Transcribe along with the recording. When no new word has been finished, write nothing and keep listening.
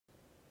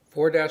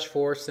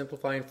4-4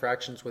 Simplifying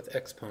Fractions with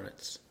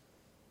Exponents.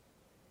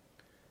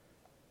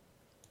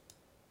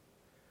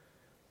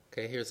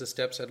 Okay, here's the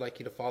steps I'd like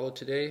you to follow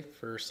today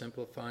for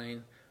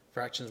simplifying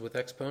fractions with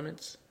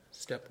exponents.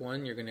 Step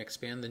 1, you're going to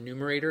expand the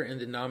numerator and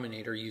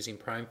denominator using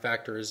prime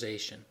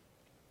factorization.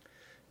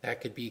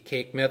 That could be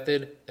cake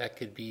method, that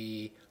could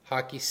be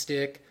hockey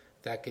stick,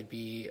 that could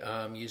be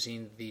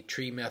using the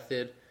tree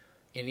method,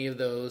 any of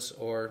those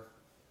or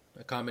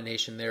a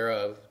combination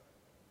thereof.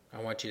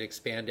 I want you to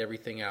expand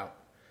everything out.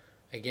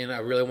 Again, I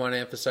really want to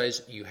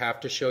emphasize you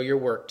have to show your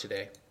work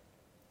today.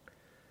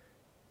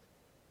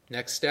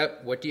 Next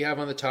step, what do you have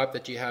on the top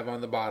that you have on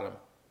the bottom?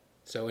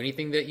 So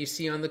anything that you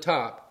see on the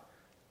top,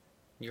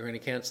 you're going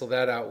to cancel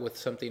that out with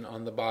something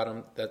on the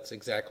bottom that's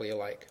exactly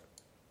alike.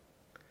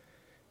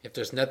 If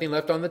there's nothing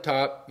left on the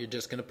top, you're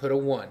just going to put a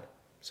 1.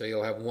 So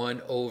you'll have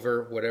 1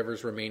 over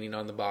whatever's remaining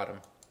on the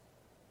bottom.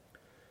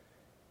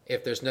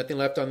 If there's nothing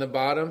left on the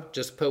bottom,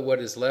 just put what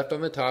is left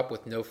on the top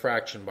with no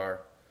fraction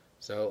bar.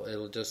 So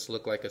it'll just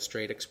look like a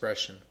straight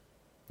expression.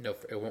 No,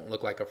 it won't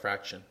look like a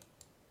fraction.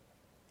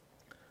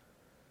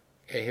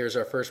 Okay, here's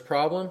our first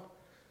problem.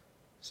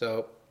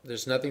 So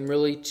there's nothing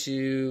really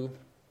to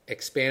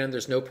expand.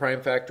 There's no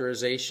prime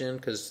factorization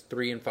because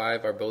 3 and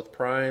 5 are both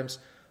primes.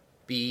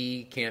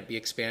 B can't be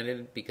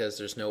expanded because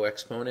there's no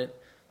exponent.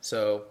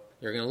 So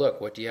you're going to look,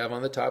 what do you have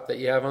on the top that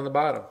you have on the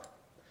bottom?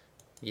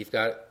 You've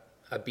got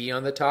a B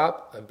on the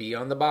top, a B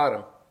on the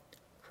bottom.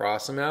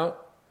 Cross them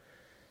out.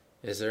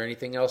 Is there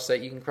anything else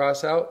that you can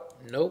cross out?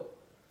 Nope.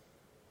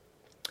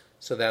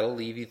 So that'll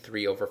leave you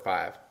 3 over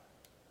 5.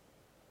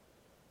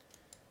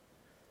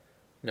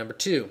 Number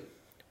 2,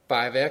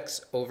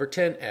 5x over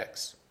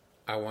 10x.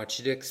 I want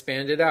you to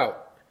expand it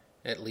out,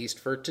 at least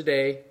for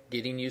today,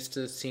 getting used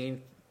to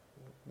seeing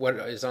what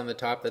is on the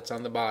top that's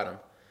on the bottom.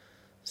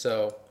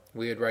 So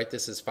we would write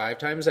this as 5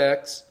 times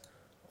x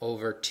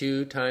over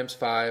 2 times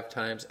 5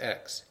 times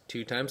x.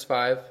 2 times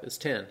 5 is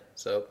 10,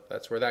 so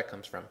that's where that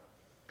comes from.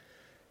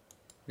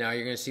 Now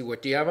you're going to see,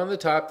 what do you have on the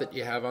top that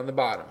you have on the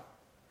bottom?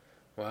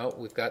 Well,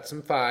 we've got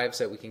some 5s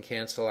that we can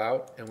cancel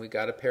out, and we've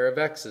got a pair of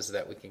x's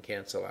that we can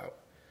cancel out.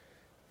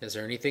 Is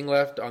there anything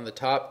left on the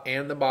top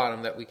and the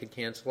bottom that we could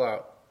cancel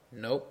out?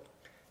 Nope.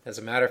 As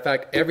a matter of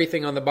fact,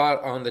 everything on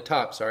the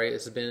top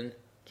has been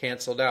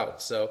canceled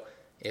out. So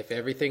if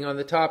everything on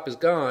the top is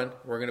gone,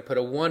 we're going to put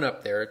a 1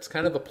 up there. It's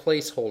kind of a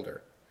placeholder.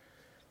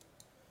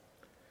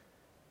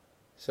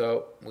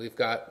 So we've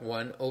got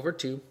 1 over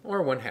 2,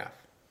 or 1/2.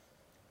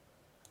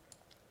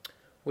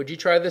 Would you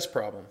try this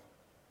problem?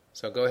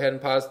 So go ahead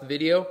and pause the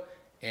video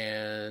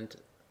and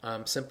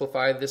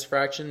simplify this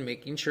fraction,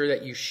 making sure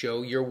that you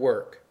show your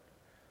work.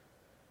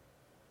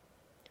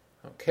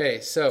 Okay,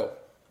 so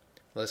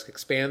let's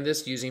expand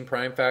this using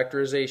prime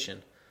factorization.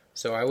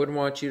 So I would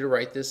want you to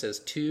write this as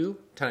 2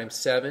 times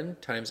 7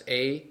 times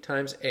a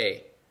times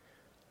a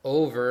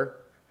over,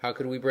 how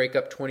could we break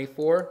up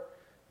 24?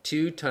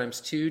 2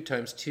 times 2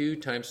 times 2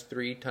 times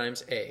 3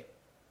 times a.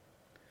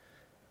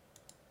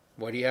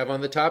 What do you have on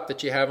the top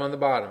that you have on the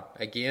bottom?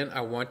 Again, I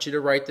want you to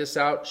write this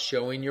out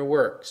showing your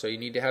work. So you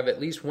need to have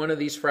at least one of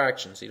these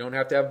fractions. You don't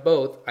have to have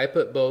both. I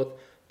put both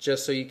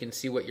just so you can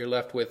see what you're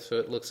left with, so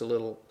it looks a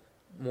little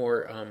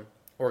more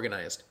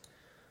organized.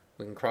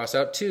 We can cross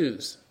out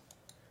 2's.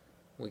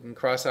 We can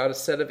cross out a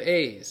set of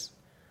a's.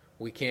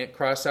 We can't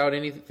cross out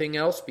anything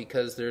else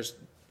because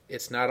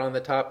it's not on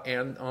the top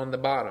and on the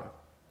bottom.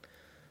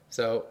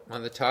 So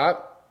on the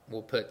top,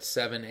 we'll put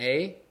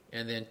 7a,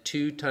 and then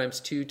 2 times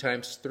 2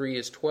 times 3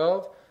 is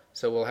 12,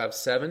 so we'll have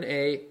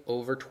 7a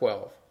over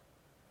 12.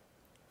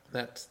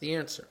 That's the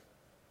answer.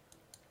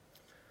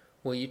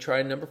 Will you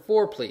try number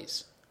 4,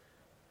 please?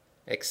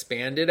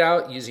 Expand it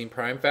out using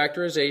prime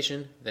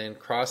factorization, then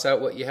cross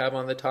out what you have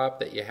on the top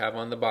that you have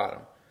on the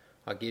bottom.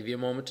 I'll give you a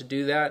moment to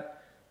do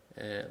that,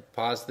 and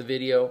pause the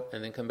video,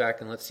 and then come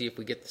back and let's see if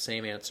we get the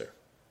same answer.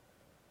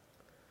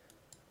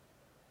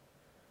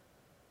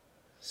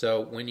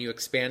 So when you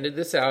expanded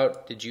this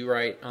out, did you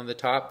write on the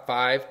top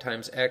 5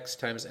 times x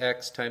times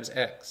x times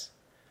x?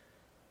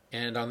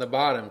 And on the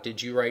bottom,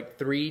 did you write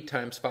 3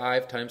 times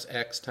 5 times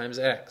x times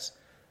x?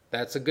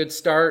 That's a good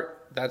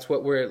start. That's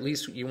what at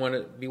least you want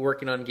to be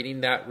working on,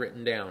 getting that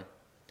written down.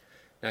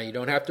 Now you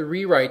don't have to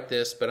rewrite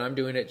this, but I'm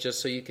doing it just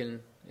so you can,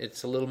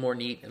 it's a little more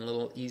neat and a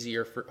little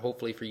easier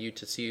hopefully for you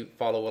to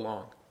follow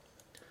along.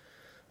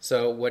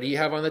 So what do you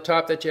have on the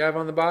top that you have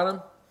on the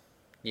bottom?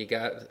 You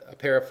got a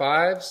pair of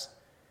 5's,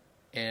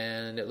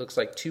 and it looks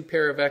like 2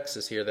 pair of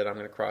x's here that I'm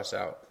going to cross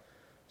out.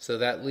 So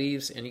that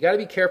leaves, and you got to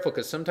be careful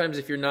because sometimes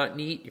if you're not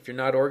neat, if you're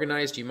not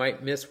organized, you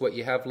might miss what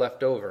you have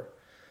left over.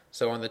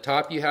 So on the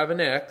top you have an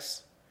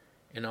x,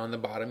 and on the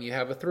bottom you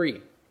have a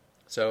 3.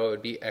 So it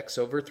would be x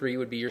over 3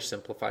 would be your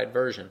simplified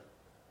version.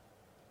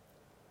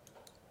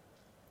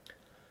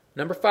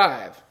 Number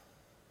 5,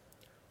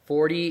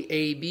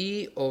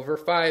 40ab over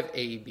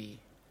 5ab.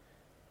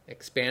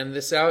 Expand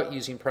this out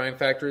using prime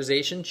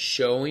factorization,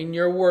 showing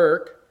your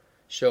work,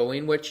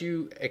 showing what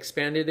you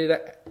expanded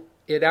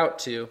it out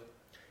to,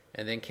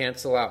 and then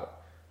cancel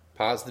out.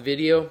 Pause the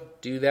video,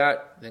 do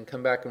that, then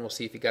come back and we'll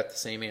see if you got the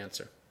same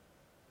answer.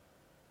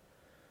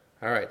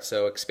 Alright,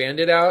 so expand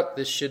it out.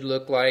 This should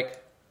look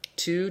like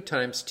 2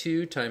 times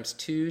 2 times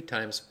 2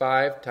 times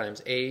 5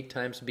 times A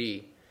times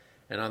B.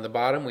 And on the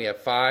bottom we have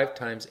 5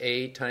 times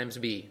A times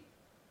B.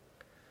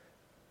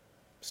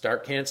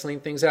 Start canceling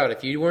things out.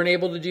 If you weren't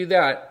able to do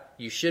that,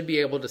 you should be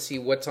able to see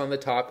what's on the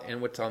top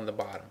and what's on the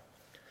bottom.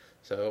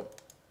 So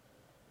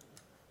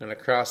I'm going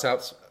to cross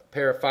out a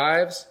pair of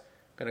 5s,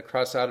 going to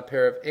cross out a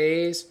pair of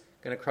A's,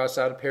 going to cross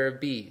out a pair of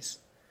B's.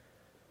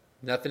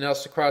 Nothing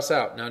else to cross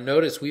out. Now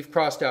notice we've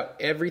crossed out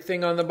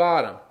everything on the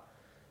bottom.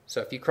 So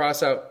if you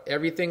cross out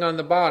everything on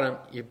the bottom,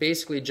 you're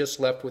basically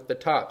just left with the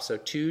top. So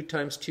 2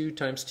 times 2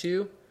 times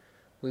 2,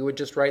 we would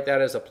just write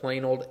that as a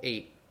plain old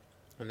 8.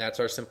 And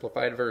that's our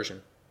simplified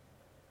version.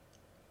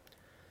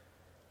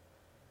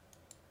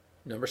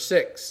 Number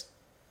 6.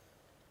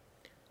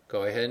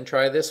 Go ahead and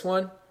try this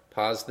one.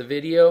 Pause the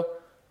video.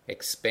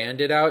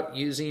 Expand it out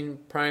using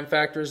prime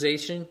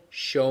factorization,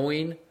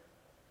 showing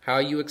how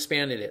you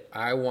expanded it.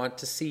 I want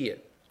to see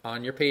it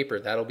on your paper.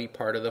 That'll be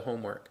part of the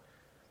homework.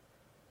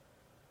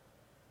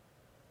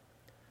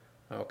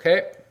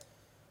 Okay.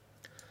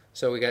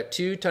 So we got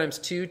 2 times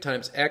 2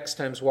 times x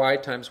times y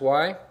times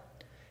y.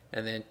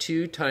 And then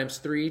 2 times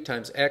 3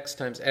 times x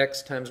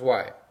times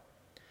y.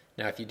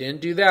 Now if you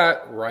didn't do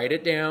that, write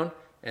it down.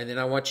 And then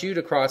I want you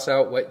to cross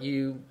out what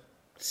you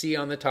see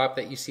on the top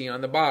that you see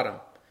on the bottom.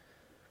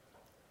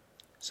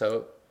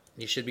 So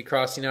you should be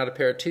crossing out a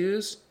pair of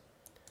 2's,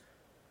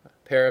 a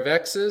pair of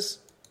x's,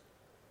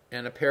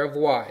 and a pair of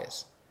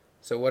y's.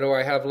 So what do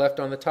I have left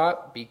on the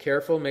top? Be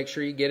careful, make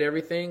sure you get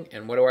everything.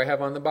 And what do I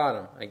have on the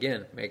bottom?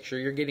 Again, make sure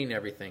you're getting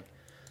everything.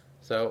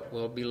 So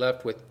we'll be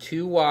left with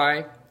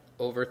 2y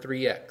over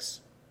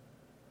 3x.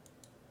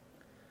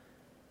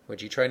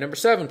 Would you try number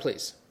 7,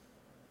 please?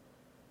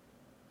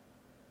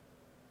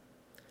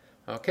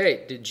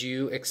 Okay, did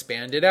you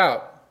expand it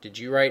out? Did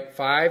you write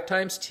 5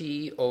 times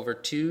t over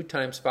 2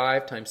 times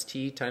 5 times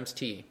t times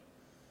t?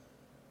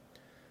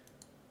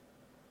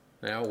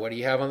 Now, what do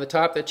you have on the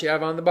top that you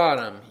have on the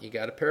bottom? You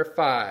got a pair of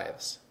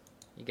 5's.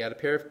 You got a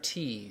pair of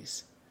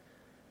t's.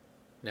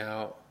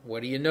 Now,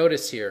 what do you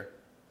notice here?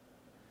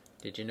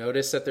 Did you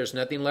notice that there's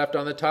nothing left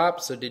on the top?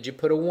 So did you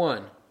put a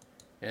 1?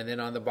 And then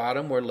on the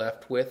bottom, we're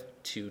left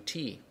with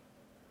 2t.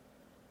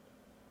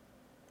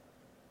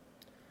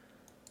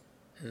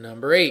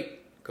 Number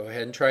 8. Go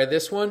ahead and try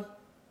this one.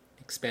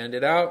 Expand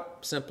it out.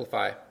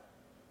 Simplify.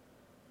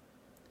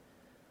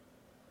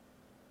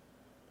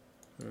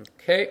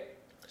 Okay.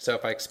 So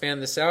if I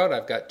expand this out,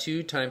 I've got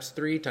 2 times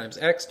 3 times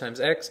x times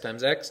x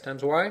times x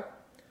times y.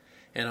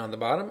 And on the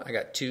bottom, I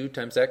got 2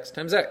 times x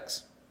times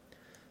x.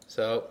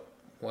 So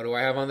what do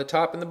I have on the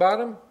top and the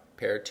bottom?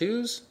 Pair of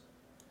 2's,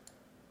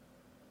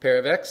 pair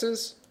of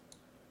x's,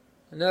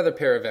 another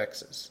pair of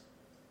x's.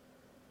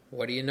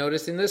 What do you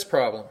notice in this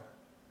problem?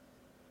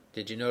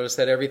 Did you notice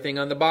that everything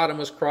on the bottom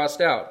was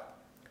crossed out?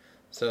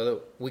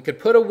 So we could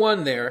put a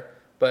 1 there,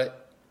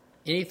 but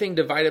anything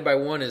divided by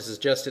 1 is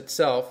just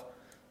itself.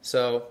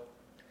 So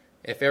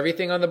if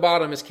everything on the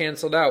bottom is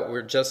canceled out,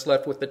 we're just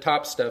left with the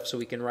top stuff, so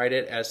we can write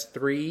it as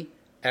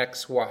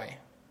 3xy.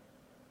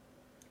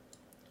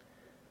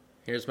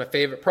 Here's my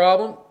favorite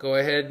problem. Go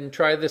ahead and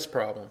try this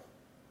problem.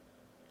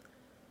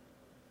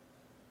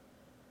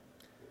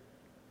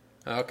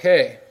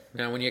 Okay,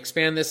 now when you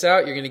expand this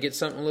out, you're going to get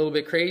something a little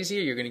bit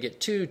crazier. You're going to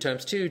get 2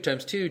 times 2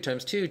 times 2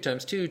 times 2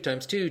 times 2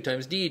 times 2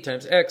 times d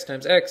times x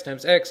times x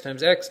times x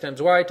times x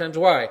times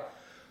y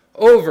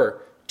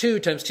over 2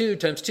 times 2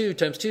 times 2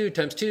 times 2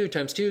 times 2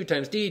 times 2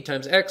 times d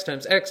times x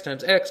times x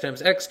times x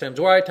times x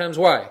times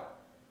y.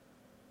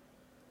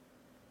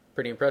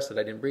 Pretty impressed that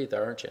I didn't breathe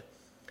there, aren't you?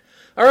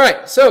 All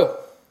right, so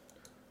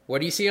what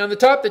do you see on the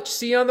top that you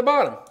see on the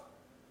bottom?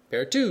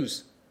 Pair of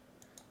 2's.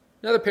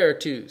 Another pair of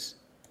 2's.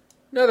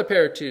 Another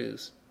pair of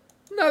 2's.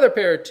 Another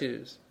pair of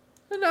 2's.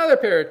 Another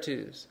pair of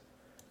 2's.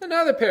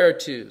 Another pair of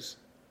 2's.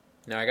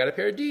 Now I got a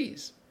pair of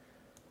D's.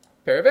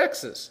 Pair of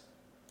X's.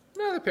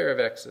 Another pair of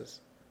X's.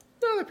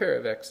 Another pair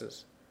of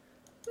X's.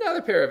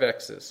 Another pair of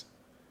X's.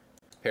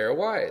 Pair of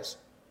Y's.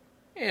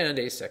 And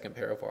a second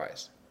pair of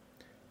Y's.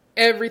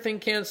 Everything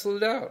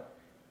canceled out.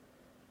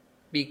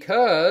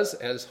 Because,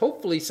 as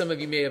hopefully some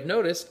of you may have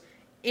noticed,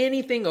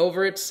 anything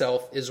over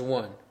itself is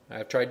 1.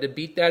 I've tried to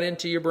beat that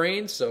into your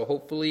brain, so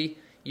hopefully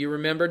you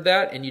remembered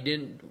that and you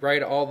didn't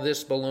write all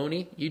this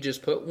baloney. You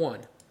just put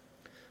 1.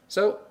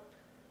 So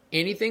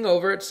anything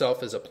over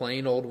itself is a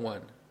plain old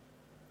 1.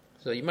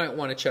 So you might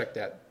want to check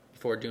that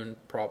before doing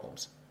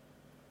problems.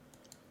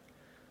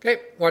 Okay,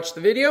 watch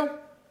the video.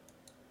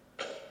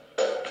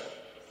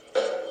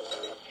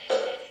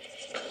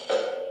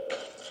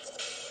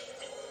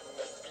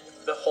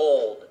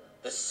 Behold,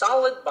 the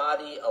solid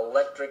body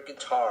electric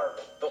guitar.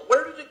 But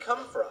where did it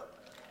come from?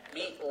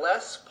 Meet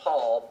Les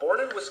Paul, born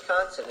in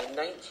Wisconsin in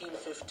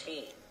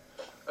 1915.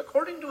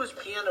 According to his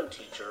piano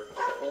teacher,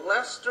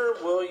 Lester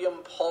William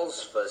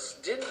Pulsfuss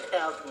didn't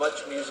have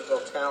much musical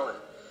talent.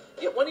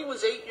 Yet when he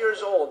was 8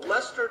 years old,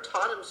 Lester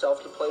taught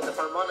himself to play the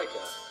harmonica.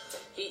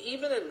 He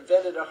even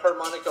invented a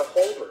harmonica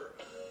holder.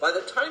 By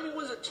the time he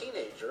was a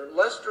teenager,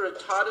 Lester had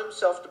taught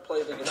himself to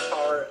play the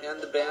guitar and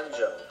the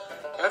banjo.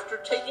 After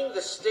taking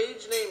the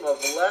stage name of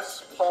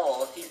Les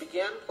Paul, he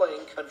began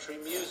playing country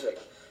music.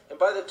 And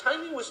by the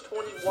time he was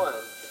 21,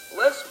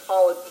 Les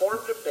Paul had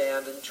formed a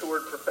band and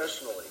toured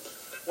professionally.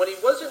 When he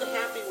wasn't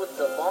happy with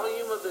the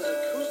volume of his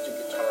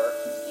acoustic guitar,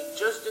 he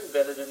just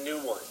invented a new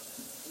one.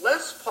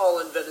 Les Paul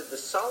invented the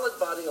solid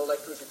body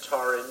electric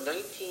guitar in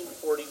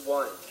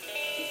 1941.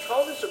 He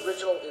called his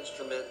original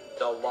instrument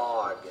the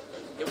log.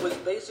 It was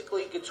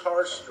basically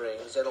guitar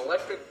strings and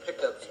electric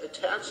pickups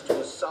attached to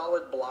a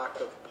solid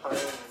block of pine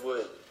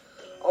wood.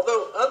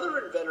 Although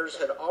other inventors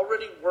had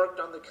already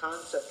worked on the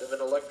concept of an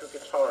electric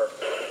guitar,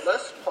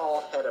 Les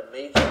Paul had a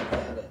major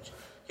advantage.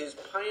 His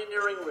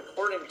pioneering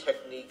recording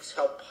techniques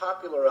helped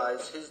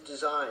popularize his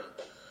design.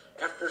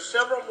 After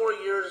several more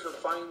years of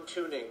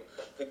fine-tuning,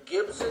 the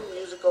Gibson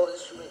Musical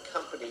Instrument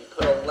Company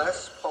put a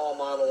Les Paul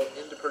model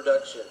into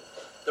production.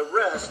 The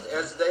rest,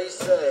 as they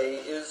say,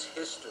 is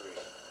history.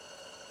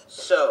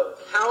 So,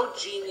 how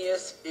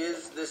genius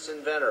is this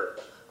inventor?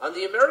 On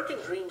the American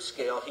Dream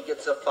scale, he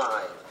gets a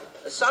 5.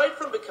 Aside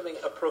from becoming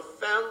a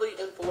profoundly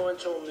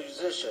influential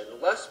musician,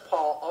 Les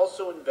Paul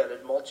also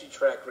invented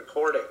multi-track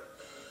recording.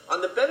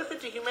 On the Benefit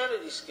to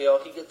Humanity scale,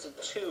 he gets a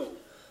 2.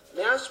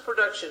 Mass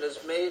production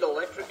has made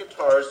electric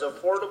guitars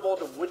affordable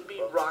to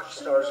would-be rock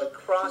stars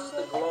across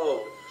the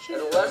globe,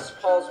 and Les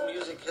Paul's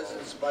music has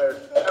inspired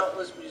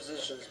countless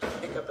musicians to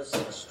pick up a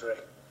 6-string.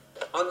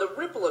 On the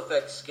Ripple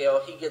Effect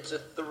scale, he gets a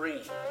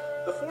 3.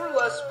 Before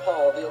Les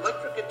Paul, the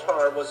electric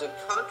guitar was a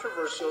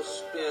controversial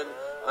spin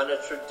on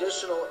a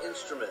traditional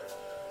instrument.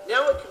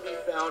 Now it can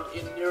be found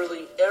in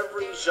nearly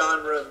every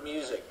genre of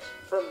music,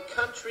 from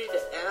country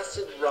to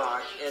acid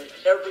rock and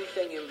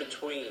everything in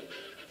between.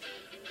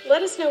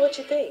 Let us know what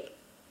you think.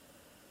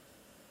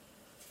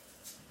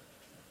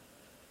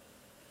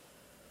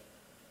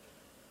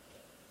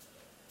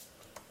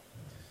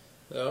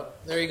 So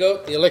there you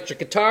go, the electric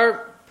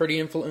guitar, pretty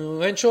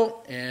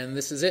influential, and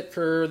this is it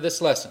for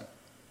this lesson.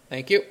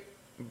 Thank you.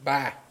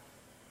 Bye.